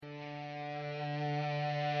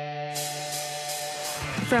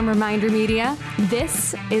From Reminder Media,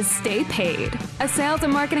 this is Stay Paid, a sales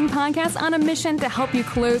and marketing podcast on a mission to help you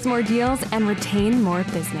close more deals and retain more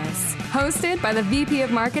business. Hosted by the VP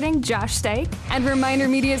of Marketing, Josh Steik, and Reminder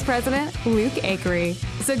Media's president, Luke Acree.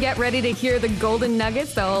 So get ready to hear the golden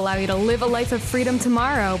nuggets that will allow you to live a life of freedom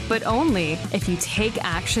tomorrow, but only if you take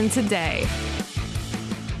action today.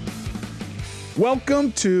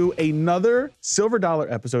 Welcome to another Silver Dollar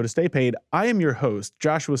episode of Stay Paid. I am your host,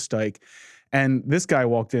 Joshua Steik, and this guy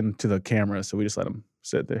walked into the camera, so we just let him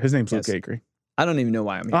sit there. His name's Luke Acree. I don't even know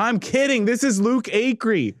why I'm here. I'm kidding. This is Luke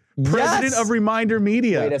Acree, president of Reminder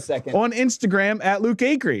Media. Wait a second. On Instagram at Luke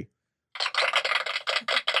Acree.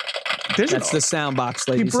 That's the sound box,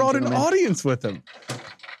 ladies and He brought gentlemen. an audience with him.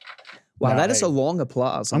 Wow, that is a long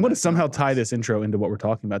applause. I'm going to somehow tie this intro into what we're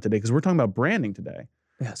talking about today, because we're talking about branding today.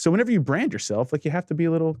 Yeah. So whenever you brand yourself, like, you have to be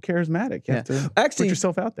a little charismatic. You have to put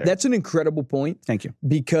yourself out there. That's an incredible point. Thank you.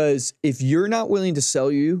 Because if you're not willing to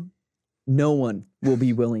sell you, no one will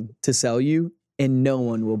be willing to sell you, and no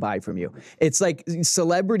one will buy from you. It's like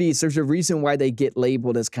celebrities, there's a reason why they get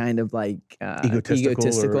labeled as kind of like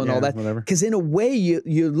egotistical and all that. Because in a way,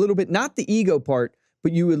 you're a little bit, not the ego part,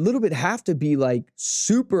 but you a little bit have to be like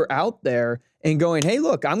super out there and going, hey,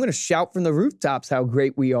 look, I'm going to shout from the rooftops how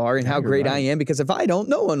great we are and how great I am, because if I don't,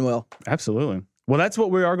 no one will. Absolutely. Well, that's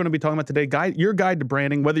what we are going to be talking about today. Your guide to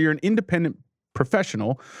branding. Whether you're an independent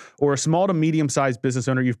professional or a small to medium-sized business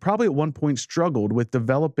owner, you've probably at one point struggled with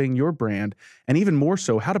developing your brand, and even more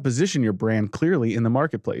so, how to position your brand clearly in the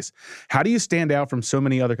marketplace. How do you stand out from so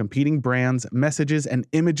many other competing brands, messages, and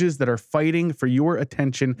images that are fighting for your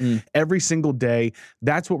attention every single day?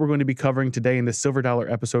 That's what we're going to be covering today in this Silver Dollar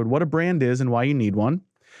episode. What a brand is and why you need one.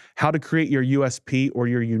 How to create your USP or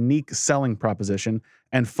your unique selling proposition.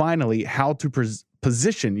 And finally, how to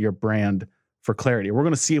position your brand for clarity. We're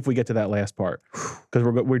going to see if we get to that last part, because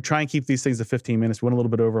we're trying to keep these things to 15 minutes. We went a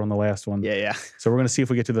little bit over on the last one. Yeah. So we're going to see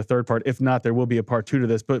if we get to the third part. If not, there will be a part 2 to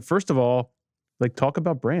this. But first of all, like, talk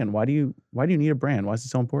about brand. Why do you need a brand? Why is it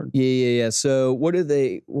so important? Yeah. So what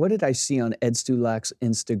did I see on Ed Stulak's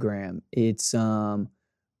Instagram? It's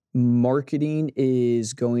marketing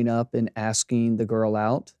is going up and asking the girl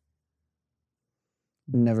out.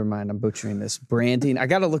 Never mind, I'm butchering this. Branding, I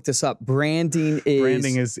got to look this up. Branding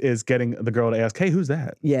is getting the girl to ask, hey, who's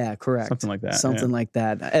that? Yeah, correct. Something like that. Something like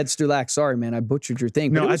that. Ed Stulak, sorry, man, I butchered your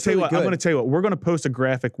thing. No, I tell you what, I'm going to tell you what, we're going to post a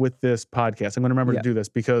graphic with this podcast. I'm going to remember to do this,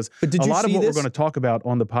 because a lot of what we're going to talk about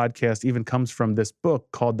on the podcast even comes from this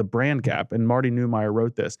book called The Brand Gap, and Marty Neumeier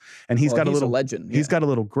wrote this. And he's got a legend. He's got a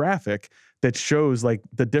little graphic that shows like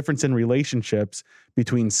the difference in relationships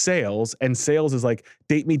between sales, and sales is like,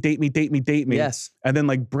 date me. Yes. And then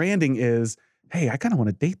like branding is, hey, I kind of want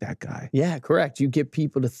to date that guy. Yeah, correct. You get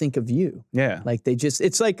people to think of you. Yeah. Like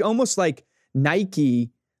it's like almost like Nike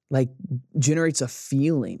like generates a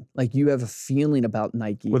feeling. Like you have a feeling about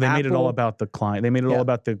Nike. Well, they made it all about the client. They made it all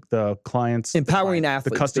about the clients. Empowering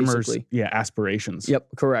athletes, the customers, basically. Aspirations. Yep,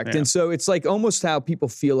 correct. Yeah. And so it's like almost how people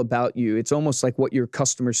feel about you. It's almost like what your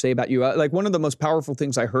customers say about you. Like one of the most powerful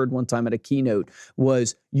things I heard one time at a keynote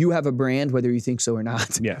was, you have a brand whether you think so or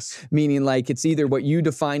not. Yes. Meaning like it's either what you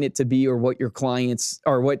define it to be or what your clients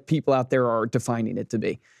or what people out there are defining it to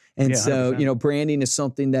be. And so, 100%. Branding is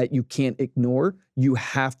something that you can't ignore. You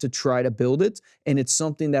have to try to build it. And it's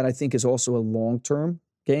something that I think is also a long-term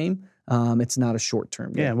game. It's not a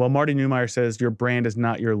short-term game. Yeah, well, Marty Neumeier says your brand is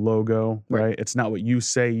not your logo, right? It's not what you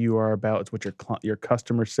say you are about. It's what your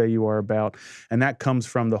customers say you are about. And that comes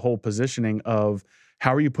from the whole positioning of,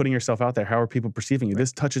 how are you putting yourself out there? How are people perceiving you?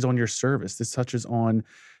 This touches on your service. This touches on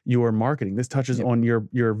your marketing. This touches on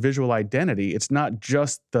your visual identity. It's not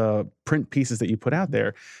just the print pieces that you put out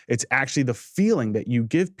there. It's actually the feeling that you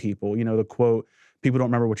give people. The quote, people don't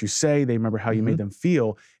remember what you say, they remember how you made them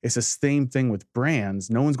feel. It's the same thing with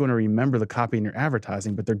brands. No one's going to remember the copy in your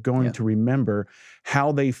advertising, but they're going to remember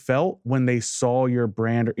how they felt when they saw your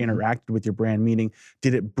brand or interacted with your brand, meaning,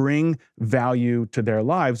 did it bring value to their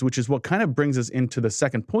lives, which is what kind of brings us into the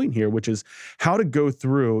second point here, which is how to go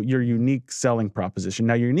through your unique selling proposition.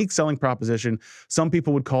 Now, your unique selling proposition, some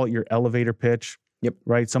people would call it your elevator pitch,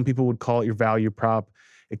 right? Some people would call it your value prop.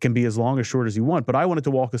 It can be as long or short as you want, but I wanted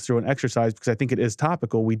to walk us through an exercise because I think it is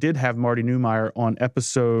topical. We did have Marty Neumeier on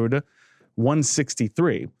episode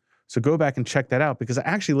 163. So go back and check that out, because I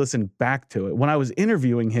actually listened back to it. When I was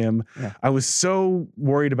interviewing him, I was so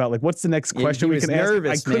worried about like, what's the next question we can ask?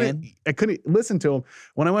 I couldn't listen to him.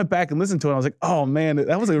 When I went back and listened to it, I was like, oh man,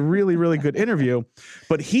 that was a really, really good interview.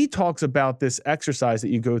 But he talks about this exercise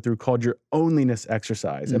that you go through called your onlyness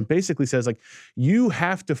exercise, and basically says like, you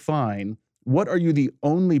have to find What are you the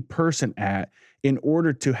only person at in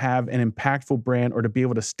order to have an impactful brand or to be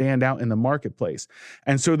able to stand out in the marketplace?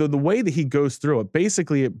 And so the way that he goes through it,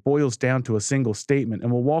 basically it boils down to a single statement.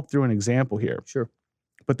 And we'll walk through an example here. Sure.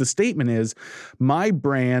 But the statement is, my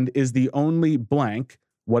brand is the only blank.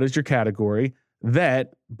 What is your category?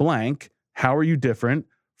 That blank. How are you different?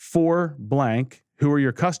 For blank. Who are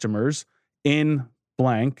your customers? In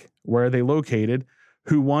blank. Where are they located?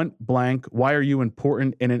 Who want blank? Why are you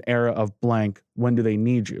important in an era of blank? When do they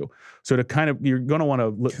need you? So to kind of, you're going to want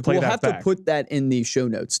to play that back. We'll have to put that in the show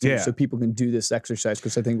notes too, Yeah. so people can do this exercise,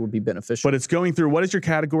 because I think it would be beneficial. But it's going through, what is your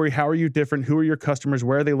category? How are you different? Who are your customers?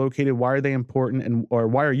 Where are they located? Why are they important? And or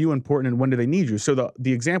why are you important? And when do they need you? So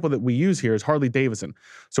the example that we use here is Harley Davidson.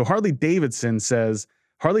 So Harley Davidson says,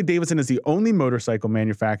 Harley Davidson is the only motorcycle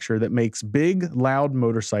manufacturer that makes big, loud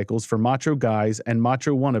motorcycles for macho guys and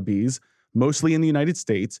macho wannabes, mostly in the United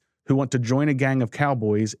States, who want to join a gang of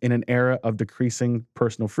cowboys in an era of decreasing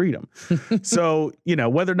personal freedom. So,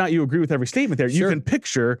 whether or not you agree with every statement there, Sure. you can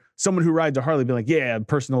picture someone who rides a Harley being like,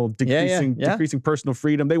 decreasing personal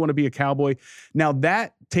freedom. They want to be a cowboy. Now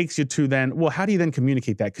that takes you to then, well, how do you then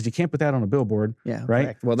communicate that? Because you can't put that on a billboard. Yeah, right.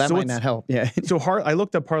 correct. Well, that might not help. Yeah. So I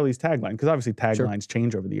looked up Harley's tagline, because obviously taglines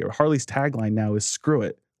change over the year. Harley's tagline now is "Screw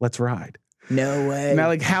it, let's ride." No way. Now,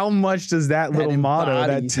 like, how much does that little motto, that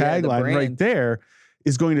embodies, the tagline right brand. there,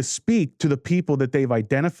 is going to speak to the people that they've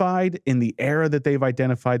identified in the era that they've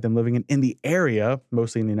identified them living in the area,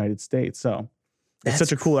 mostly in the United States. So it's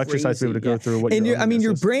such a cool exercise to be able to go through what and your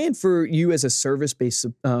your brand for you as a service-based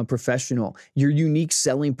professional, your unique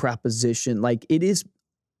selling proposition, like, it is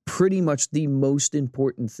pretty much the most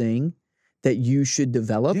important thing that you should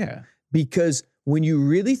develop. Yeah. Because when you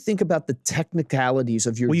really think about the technicalities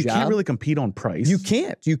of your Well, you job, can't really compete on price. You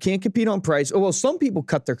can't compete on price. Oh, well, some people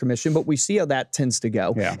cut their commission, but we see how that tends to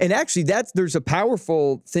go. Yeah. And actually, there's a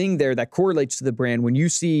powerful thing there that correlates to the brand. When you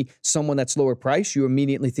see someone that's lower price, you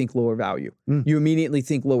immediately think lower value. You immediately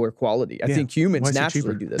think lower quality. I think humans Why is it naturally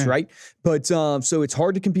cheaper? do this, Yeah. right? But so it's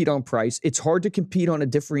hard to compete on price. It's hard to compete on a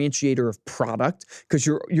differentiator of product, because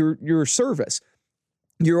you're a service.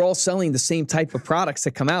 You're all selling the same type of products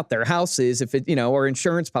that come out there, houses, if it, or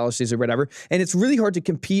insurance policies or whatever. And it's really hard to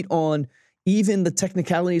compete on even the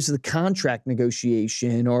technicalities of the contract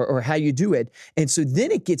negotiation or how you do it. And so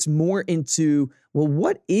then it gets more into, well,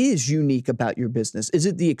 what is unique about your business? Is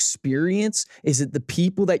it the experience? Is it the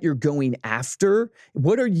people that you're going after?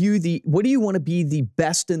 What do you want to be the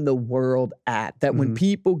best in the world at? That when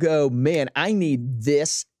people go, man, I need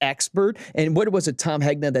this expert. And what was it, Tom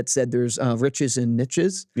Hegna, that said there's riches and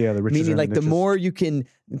niches? Yeah, the riches Meaning, are like, the niches. more you can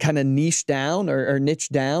kind of niche down or niche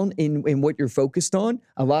down in what you're focused on,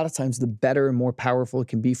 a lot of times the better and more powerful it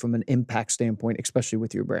can be from an impact standpoint, especially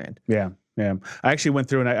with your brand. Yeah. Yeah. I actually went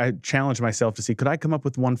through and I challenged myself to see, could I come up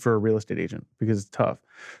with one for a real estate agent? Because it's tough.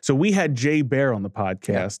 So we had Jay Bear on the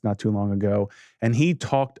podcast not too long ago, and he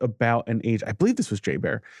talked about an agent. I believe this was Jay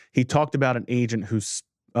Bear. He talked about an agent who's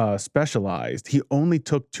specialized. He only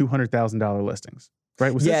took $200,000 listings.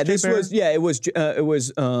 Right? Was this Jay Bear? It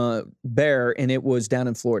was Bear, and it was down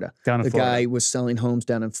in Florida. The guy was selling homes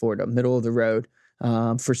down in Florida, middle of the road.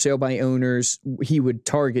 For sale by owners, he would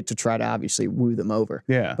target to try to obviously woo them over.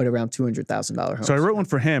 Yeah. But around $200,000 homes. So I wrote one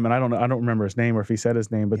for him, and I don't remember his name or if he said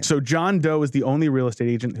his name. But so John Doe is the only real estate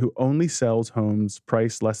agent who only sells homes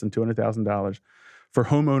priced less than $200,000 for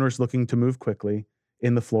homeowners looking to move quickly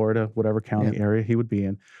in the Florida, whatever county area he would be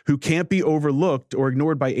in, who can't be overlooked or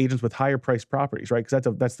ignored by agents with higher priced properties, right? Because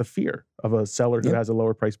that's the fear of a seller who has a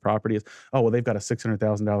lower priced property is, oh, well, they've got a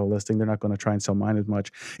 $600,000 listing. They're not going to try and sell mine as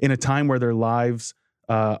much in a time where their lives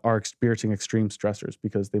are experiencing extreme stressors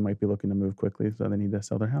because they might be looking to move quickly, so they need to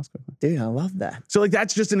sell their house quickly. Dude, I love that. So like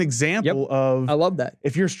that's just an example of I love that.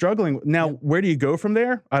 If you're struggling now, where do you go from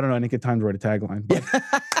there? I don't know. I didn't get time to write a tagline. But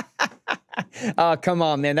Come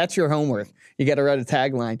on, man. That's your homework. You got to write a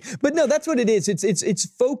tagline. But no, that's what it is. It's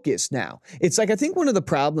focused now. It's like, I think one of the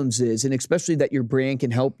problems is, and especially that your brand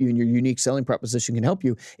can help you and your unique selling proposition can help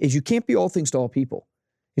you, is you can't be all things to all people.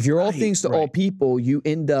 If you're all things to all people, you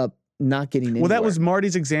end up not getting anywhere. Well, that was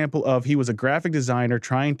Marty's example of he was a graphic designer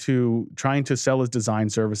trying to sell his design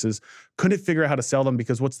services, couldn't figure out how to sell them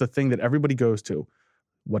because what's the thing that everybody goes to?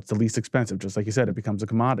 What's the least expensive? Just like you said, it becomes a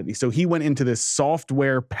commodity. So he went into this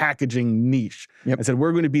software packaging niche and said,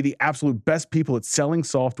 we're going to be the absolute best people at selling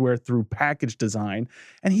software through package design.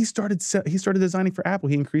 And he started designing for Apple.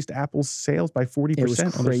 He increased Apple's sales by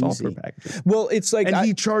 40% on their software packages. Well, it's like, and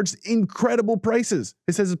he charged incredible prices.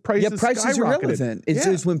 It says prices prices are skyrocketed. irrelevant.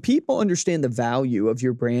 It's when people understand the value of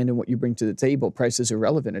your brand and what you bring to the table, prices are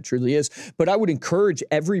irrelevant. It truly is. But I would encourage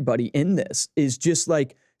everybody in this is just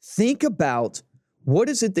like, think about what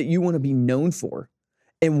is it that you want to be known for?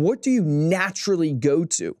 And what do you naturally go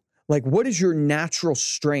to? Like, what is your natural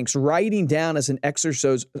strengths? Writing down as an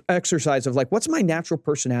exercise of like, what's my natural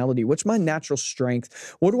personality? What's my natural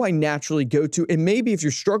strength? What do I naturally go to? And maybe if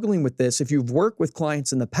you're struggling with this, if you've worked with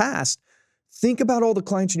clients in the past, think about all the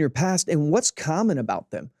clients in your past and what's common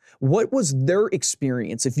about them. What was their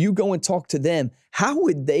experience? If you go and talk to them, how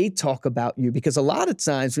would they talk about you? Because a lot of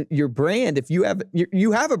times your brand, if you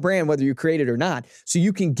have a brand, whether you create it or not, so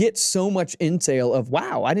you can get so much intel of,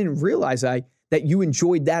 wow, I didn't realize that you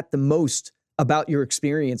enjoyed that the most about your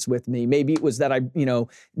experience with me. Maybe it was that I,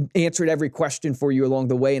 answered every question for you along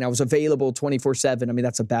the way and I was available 24/7. I mean,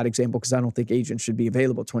 that's a bad example because I don't think agents should be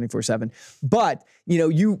available 24/7. But,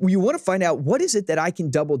 you want to find out what is it that I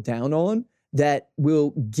can double down on that will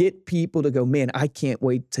get people to go, man, I can't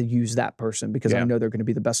wait to use that person because I know they're going to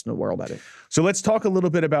be the best in the world at it. So let's talk a little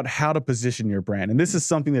bit about how to position your brand. And this is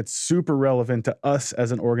something that's super relevant to us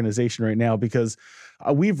as an organization right now because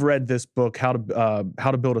we've read this book, How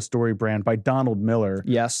to Build a Story Brand by Donald Miller.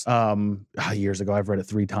 Yes. Years ago. I've read it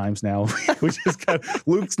 3 times now, which is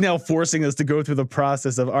Luke's now forcing us to go through the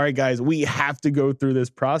process of, all right, guys, we have to go through this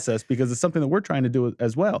process because it's something that we're trying to do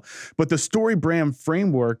as well. But the story brand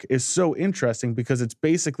framework is so interesting because it's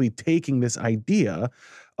basically taking this idea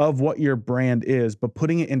of what your brand is, but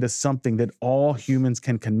putting it into something that all humans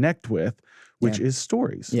can connect with, which is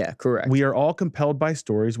stories. Yeah, correct. We are all compelled by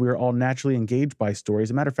stories. We are all naturally engaged by stories.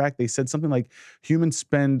 As a matter of fact, they said something like humans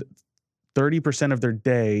spend 30% of their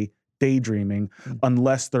day daydreaming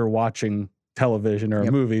unless they're watching television or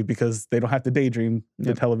a movie because they don't have to daydream.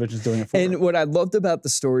 The television's doing it for them. And what I loved about the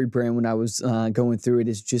story brand when I was going through it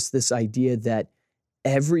is just this idea that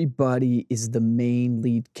everybody is the main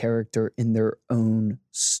lead character in their own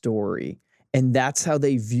story. And that's how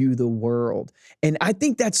they view the world. And I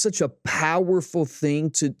think that's such a powerful thing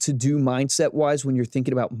to do mindset-wise when you're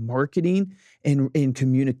thinking about marketing and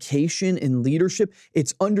communication and leadership.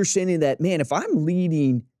 It's understanding that, man, if I'm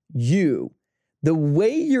leading you, the way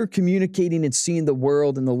you're communicating and seeing the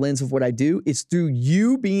world in the lens of what I do is through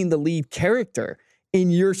you being the lead character in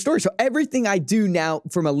your story. So everything I do now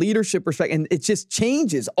from a leadership perspective, and it just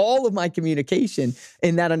changes all of my communication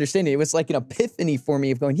in that understanding. It was like an epiphany for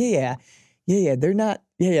me of going, they're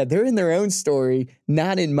in their own story,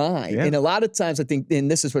 not in mine. Yeah. And a lot of times I think, and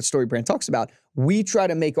this is what Story Brand talks about, we try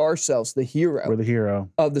to make ourselves the hero. We're the hero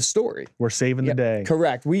of the story. We're saving the day.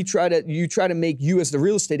 Correct. You try to make you as the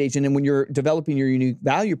real estate agent, and when you're developing your unique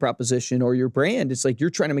value proposition or your brand, it's like you're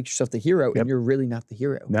trying to make yourself the hero, and you're really not the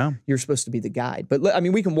hero. No. You're supposed to be the guide. But I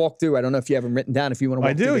mean, we can walk through. I don't know if you have them written down. If you want to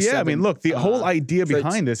walk through. I do, yeah. I mean, look, the whole idea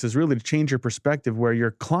behind this is really to change your perspective where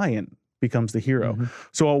your client becomes the hero.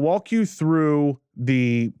 So I'll walk you through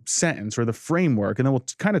the sentence or the framework, and then we'll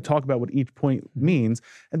kind of talk about what each point means.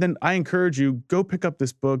 And then I encourage you, go pick up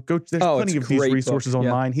this book. There's plenty of these resources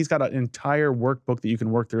online. He's got an entire workbook that you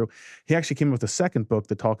can work through. He actually came up with a second book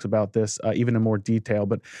that talks about this even in more detail.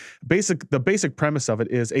 But the basic premise of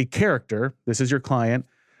it is a character, this is your client,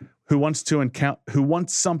 who wants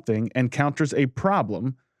something, encounters a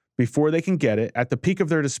problem before they can get it. At the peak of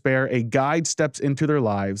their despair, a guide steps into their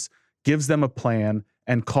lives, gives them a plan,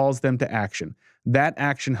 and calls them to action. That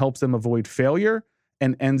action helps them avoid failure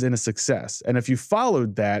and ends in a success. And if you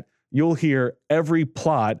followed that, you'll hear every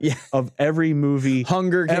plot of every movie,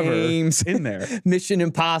 Hunger Games in there. Mission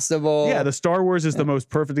Impossible. Yeah, the Star Wars is the most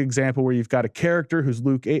perfect example where you've got a character who's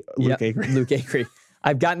Luke Acre. Luke Acre.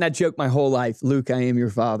 I've gotten that joke my whole life. Luke, I am your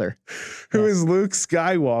father. Who is Luke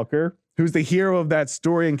Skywalker, who's the hero of that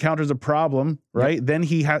story, encounters a problem, right? Yep. Then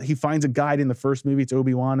he finds a guide. In the first movie, it's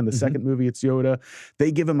Obi-Wan. In the second movie, it's Yoda.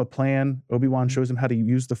 They give him a plan. Obi-Wan shows him how to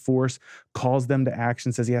use the Force, calls them to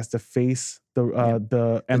action, says he has to face the Empire.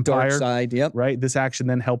 The dark side, right? This action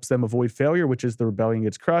then helps them avoid failure, which is the rebellion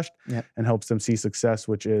gets crushed, and helps them see success,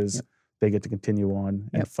 which is they get to continue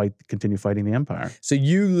on and continue fighting the Empire. So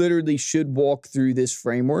you literally should walk through this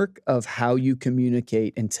framework of how you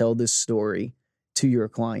communicate and tell this story to your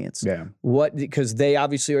clients. Yeah. Because they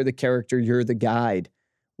obviously are the character, you're the guide.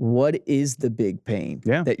 What is the big pain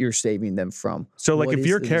that you're saving them from? So like if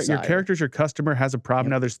your character's your customer has a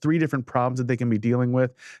problem, now there's 3 different problems that they can be dealing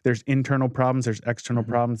with. There's internal problems, there's external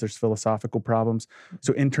problems, there's philosophical problems.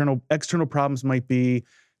 So external problems might be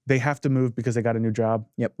they have to move because they got a new job,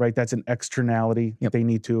 right? That's an externality they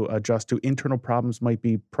need to adjust to. Internal problems might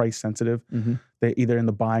be price sensitive. They either in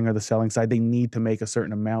the buying or the selling side, they need to make a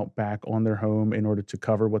certain amount back on their home in order to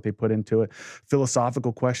cover what they put into it.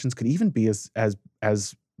 Philosophical questions could even be as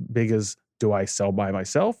big as, do I sell by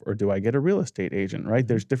myself or do I get a real estate agent, right?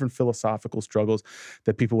 There's different philosophical struggles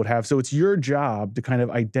that people would have. So it's your job to kind of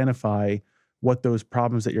identify what those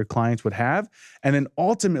problems that your clients would have. And then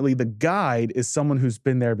ultimately the guide is someone who's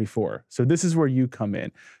been there before. So this is where you come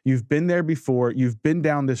in. You've been there before. You've been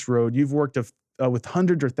down this road. You've worked with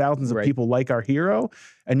hundreds or thousands of people like our hero,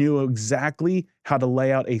 and you know exactly how to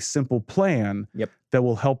lay out a simple plan that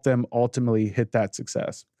will help them ultimately hit that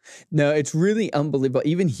success. No, it's really unbelievable.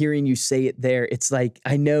 Even hearing you say it there, it's like,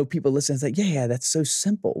 I know people listen, it's like, yeah, that's so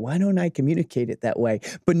simple. Why don't I communicate it that way?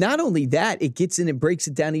 But not only that, it gets in and breaks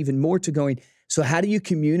it down even more to going, so how do you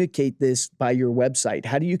communicate this by your website?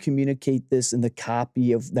 How do you communicate this in the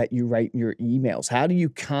copy of that you write in your emails? How do you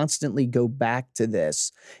constantly go back to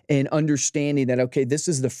this and understanding that, okay, this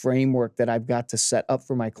is the framework that I've got to set up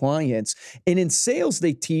for my clients? And in sales,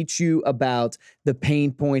 they teach you about the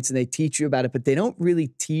pain points and they teach you about it, but they don't really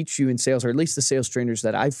teach you in sales, or at least the sales trainers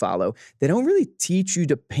that I follow, they don't really teach you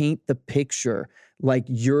to paint the picture like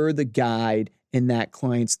you're the guide and that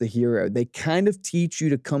client's the hero. They kind of teach you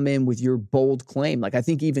to come in with your bold claim. Like I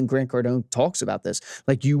think even Grant Cardone talks about this.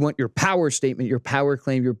 Like you want your power statement, your power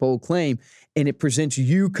claim, your bold claim, and it presents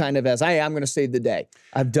you kind of as, hey, I'm going to save the day.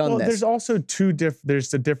 I've done this. There's also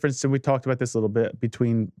there's a difference, and we talked about this a little bit,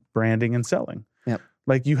 between branding and selling. Yep.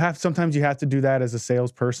 Like sometimes you have to do that as a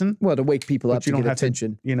salesperson. Well, to wake people up, you don't get have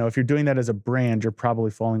attention. If you're doing that as a brand, you're probably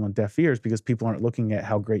falling on deaf ears because people aren't looking at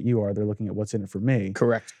how great you are. They're looking at what's in it for me.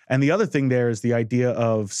 Correct. And the other thing there is the idea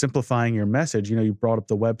of simplifying your message. You brought up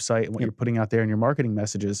the website and what you're putting out there in your marketing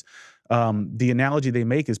messages. The analogy they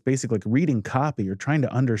make is basically like reading copy or trying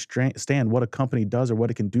to understand what a company does or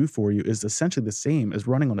what it can do for you is essentially the same as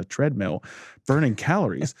running on a treadmill, burning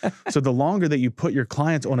calories. So the longer that you put your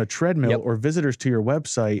clients on a treadmill or visitors to your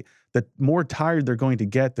website, the more tired they're going to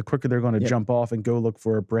get, the quicker they're going to jump off and go look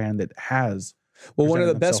for a brand that has. Well, one of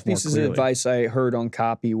the best pieces of advice I heard on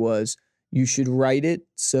copy was you should write it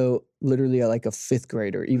so literally like a fifth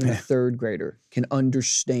grader, even a third grader can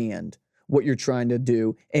understand what you're trying to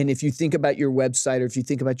do. And if you think about your website or if you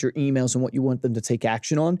think about your emails and what you want them to take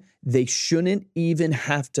action on, they shouldn't even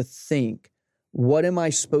have to think, what am I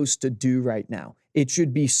supposed to do right now? It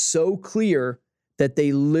should be so clear that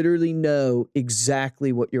they literally know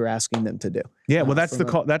exactly what you're asking them to do. Yeah, well, that's the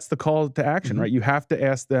call. That's the call to action, right? You have to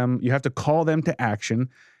ask them. You have to call them to action.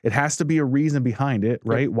 It has to be a reason behind it,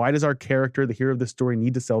 right? Yep. Why does our character, the hero of the story,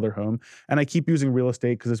 need to sell their home? And I keep using real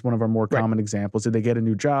estate because it's one of our more common examples. Did they get a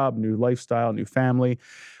new job, new lifestyle, new family?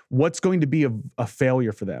 What's going to be a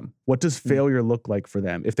failure for them? What does failure look like for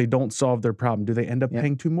them? If they don't solve their problem, do they end up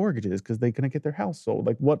paying 2 mortgages because they're going to get their house sold?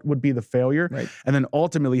 Like, what would be the failure? Right. And then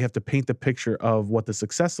ultimately, you have to paint the picture of what the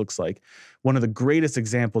success looks like. One of the greatest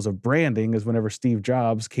examples of branding is whenever Steve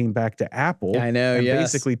Jobs came back to Apple and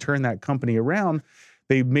basically turned that company around.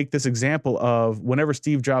 They make this example of whenever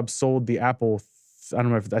Steve Jobs sold the Apple, I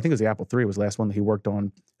think it was the Apple III was the last one that he worked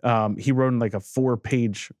on. He wrote like a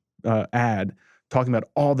 4-page ad talking about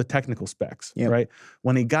all the technical specs, right?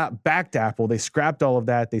 When he got back to Apple, they scrapped all of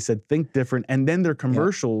that. They said, think different. And then their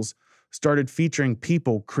commercials started featuring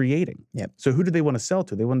people creating. So who did they want to sell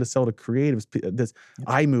to? They wanted to sell to creatives. This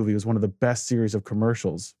iMovie was one of the best series of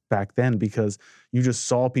commercials back then because you just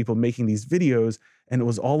saw people making these videos and it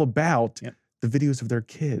was all about the videos of their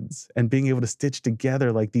kids and being able to stitch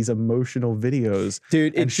together like these emotional videos,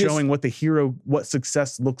 and showing what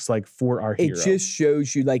success looks like for our hero. It just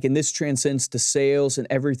shows you, like, and this transcends to sales and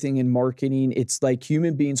everything in marketing. It's like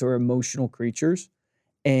human beings are emotional creatures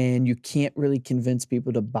and you can't really convince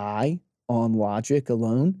people to buy on logic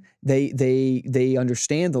alone. They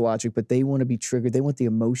understand the logic, but they want to be triggered. They want the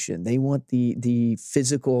emotion. They want the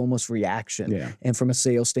physical almost reaction. And from a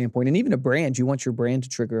sales standpoint, and even a brand, you want your brand to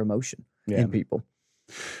trigger emotion in people.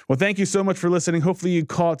 Well, thank you so much for listening. Hopefully you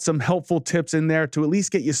caught some helpful tips in there to at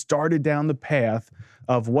least get you started down the path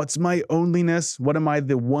of what's my onlyness, what am I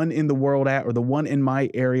the one in the world at, or the one in my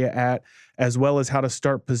area at, as well as how to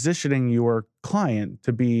start positioning your client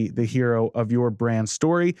to be the hero of your brand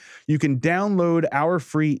story. You can download our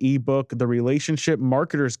free ebook, The Relationship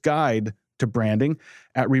Marketer's Guide to Branding,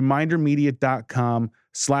 at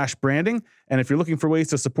remindermedia.com/branding. And if you're looking for ways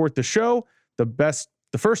to support the show, the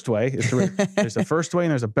first way is there's a first way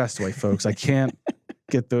and there's a best way, folks. I can't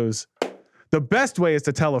get those. The best way is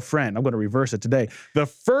to tell a friend. I'm going to reverse it today. The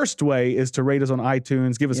first way is to rate us on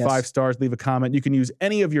iTunes, give us 5 stars, leave a comment. You can use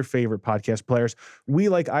any of your favorite podcast players. We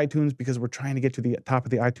like iTunes because we're trying to get to the top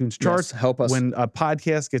of the iTunes charts. Help us. When a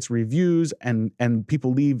podcast gets reviews and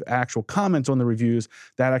people leave actual comments on the reviews,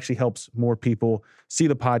 that actually helps more people see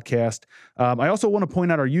the podcast. I also want to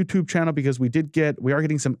point out our YouTube channel because we are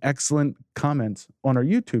getting some excellent comments on our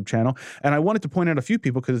YouTube channel. And I wanted to point out a few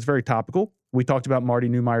people because it's very topical. We talked about Marty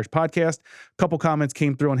Neumeier's podcast. A couple comments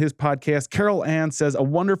came through on his podcast. Carol Ann says, a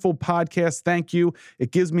wonderful podcast. Thank you.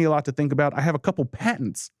 It gives me a lot to think about. I have a couple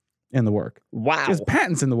patents in the work. Wow. There's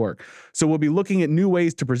patents in the work. So we'll be looking at new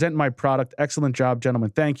ways to present my product. Excellent job,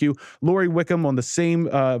 gentlemen. Thank you. Lori Wickham on the same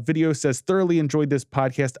video says, thoroughly enjoyed this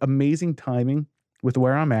podcast. Amazing timing with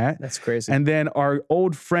where I'm at. That's crazy. And then our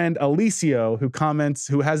old friend Alicio, who comments,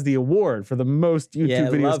 who has the award for the most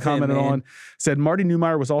YouTube videos commented on, said Marty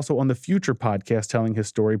Neumeier was also on the Future podcast telling his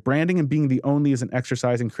story. Branding and being the only is an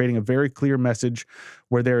exercise in creating a very clear message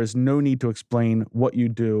where there is no need to explain what you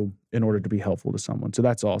do in order to be helpful to someone. So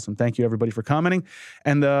that's awesome. Thank you, everybody, for commenting.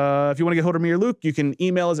 And if you want to get hold of me or Luke, you can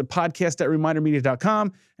email us at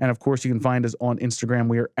podcast@remindermedia.com. And of course, you can find us on Instagram.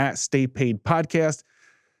 We are at Stay Paid Podcast.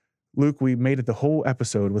 Luke, we made it the whole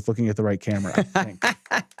episode with looking at the right camera, I think.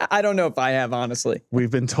 I don't know if I have, honestly. We've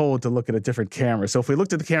been told to look at a different camera. So if we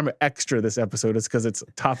looked at the camera extra this episode, it's because it's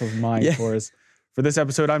top of mind for us. For this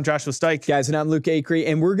episode, I'm Joshua Stike. Guys, and I'm Luke Acree,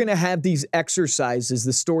 and we're going to have these exercises,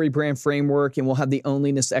 the Story Brand Framework, and we'll have the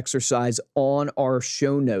Onlyness exercise on our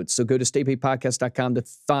show notes. So go to staypaidpodcast.com to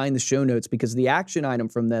find the show notes, because the action item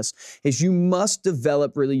from this is you must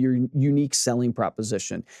develop really your unique selling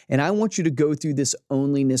proposition. And I want you to go through this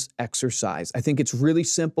Onlyness exercise. I think it's really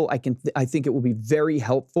simple. I think it will be very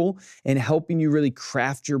helpful in helping you really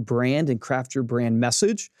craft your brand and craft your brand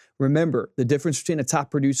message. Remember, the difference between a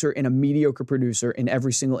top producer and a mediocre producer in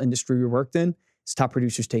every single industry we worked in is top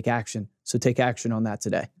producers take action. So take action on that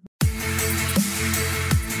today.